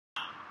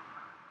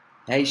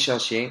Hey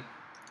Shoshi,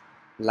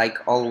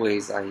 like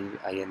always, I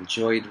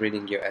enjoyed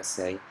reading your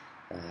essay.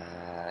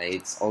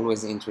 It's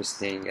always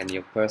interesting, and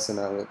your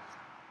personal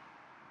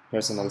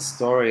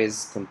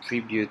stories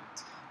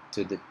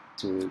to the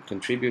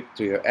contribute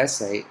to your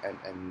essay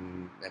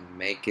and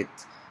make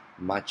it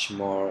much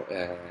more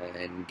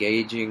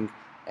engaging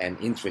and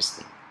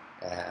interesting.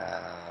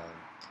 Uh,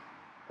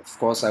 of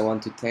course, I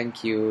want to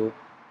thank you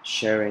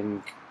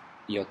sharing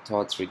your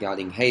thoughts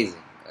regarding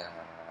hazing.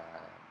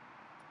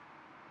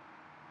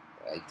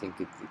 I think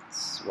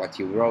it's what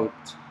you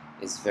wrote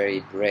is very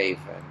brave,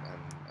 and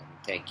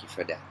thank you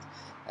for that.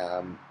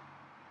 Um,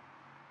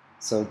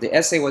 so the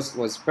essay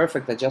was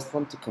perfect. I just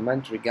want to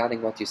comment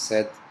regarding what you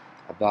said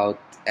about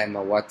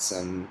Emma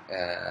Watson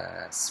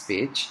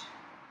speech,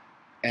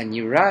 and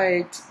you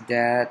write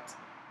that,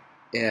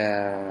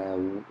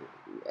 and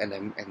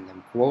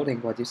I'm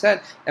quoting what you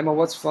said.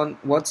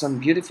 Watson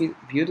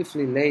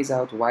beautifully lays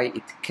out why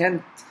it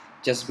can't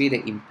just be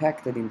the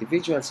impacted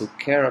individuals who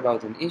care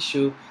about an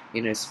issue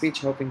in her speech,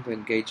 hoping to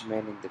engage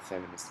men in the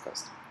feminist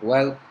cause.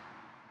 Well,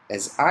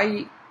 as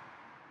I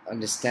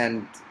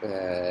understand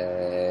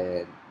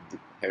her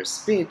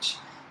speech,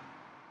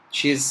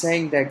 she is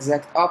saying the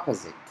exact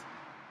opposite.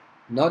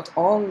 Not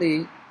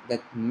only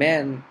that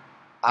men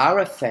are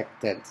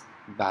affected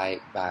by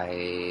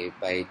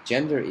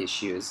gender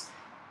issues,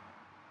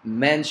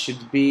 men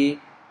should be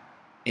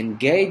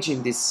engaged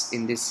in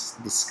this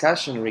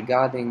discussion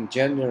regarding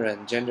gender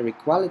and gender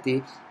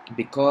equality,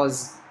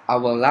 because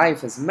our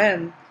life as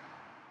men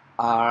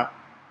are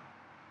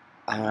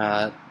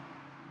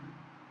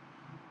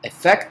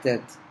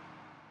affected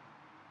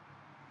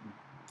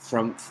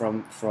from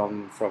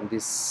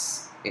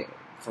this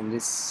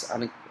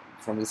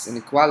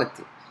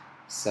inequality.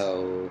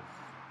 So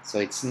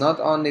it's not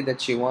only that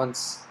she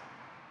wants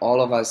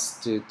all of us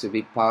to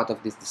be part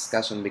of this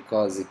discussion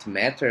because it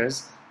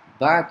matters,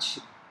 but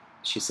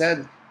she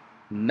said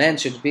men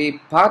should be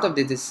part of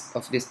this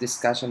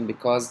discussion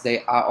because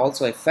they are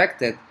also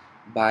affected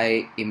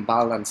by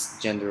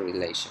imbalanced gender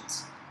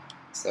relations.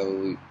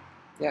 So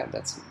yeah,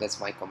 that's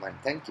my comment.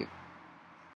 Thank you.